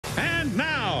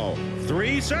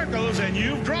circles and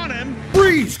you've drawn him.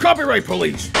 Freeze! Copyright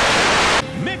police!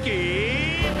 Mickey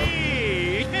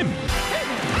him.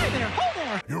 Hi there, ho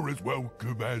there. You're as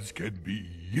welcome as can be.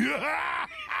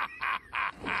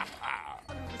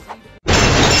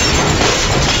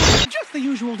 Just the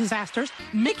usual disasters.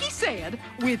 Mickey said,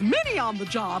 with Minnie on the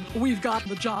job, we've got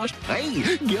the Josh.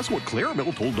 Hey, guess what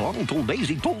Clarabelle told Donald, told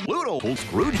Daisy, told Pluto, told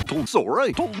Scrooge, told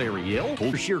Sora, told Ariel,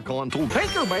 told Shere Khan, told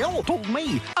Tinkerbell, told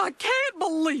me. I can't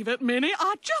believe it, Minnie.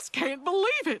 I just can't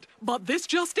believe it. But this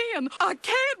just in. I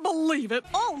can't believe it.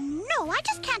 Oh, no, I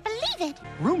just can't believe it.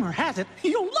 Rumor has it,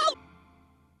 you'll love...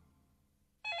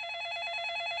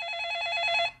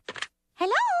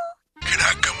 Hello? Can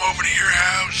I come over to your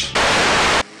house?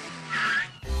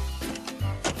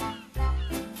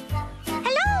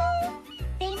 Hello?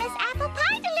 Famous apple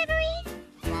pie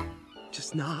delivery.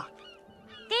 Just knock.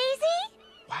 Daisy?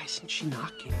 Why isn't she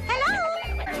knocking? Hello?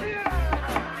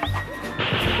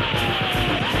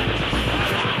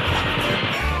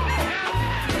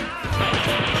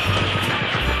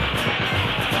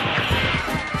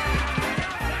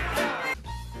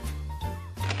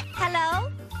 Hello?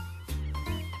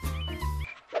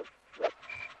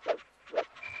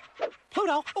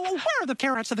 Pluto, where are the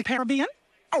Pirates of the Caribbean?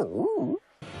 Oh.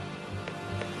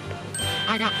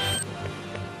 I got...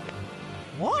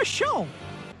 What a show.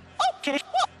 Okay,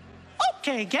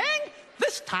 okay, gang.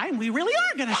 This time we really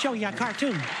are gonna show you a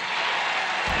cartoon.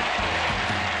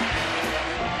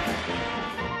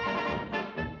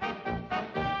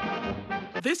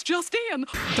 This just in.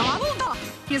 Donald Duck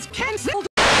is canceled.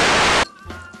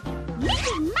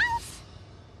 Mickey Mouse?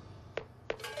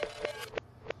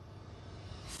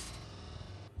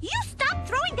 You stop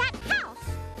throwing that house!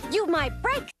 You might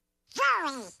break.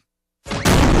 Sorry.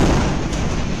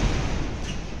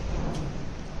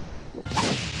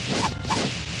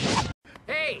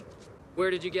 Hey, where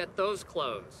did you get those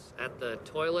clothes? At the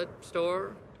toilet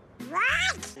store?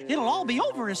 What? It'll all be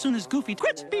over as soon as Goofy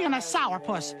quits being a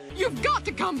sourpuss. You've got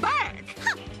to come back.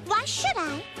 Huh, why should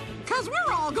I? 'Cause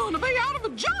we're all going to be out of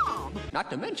a job.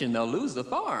 Not to mention they'll lose the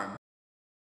farm.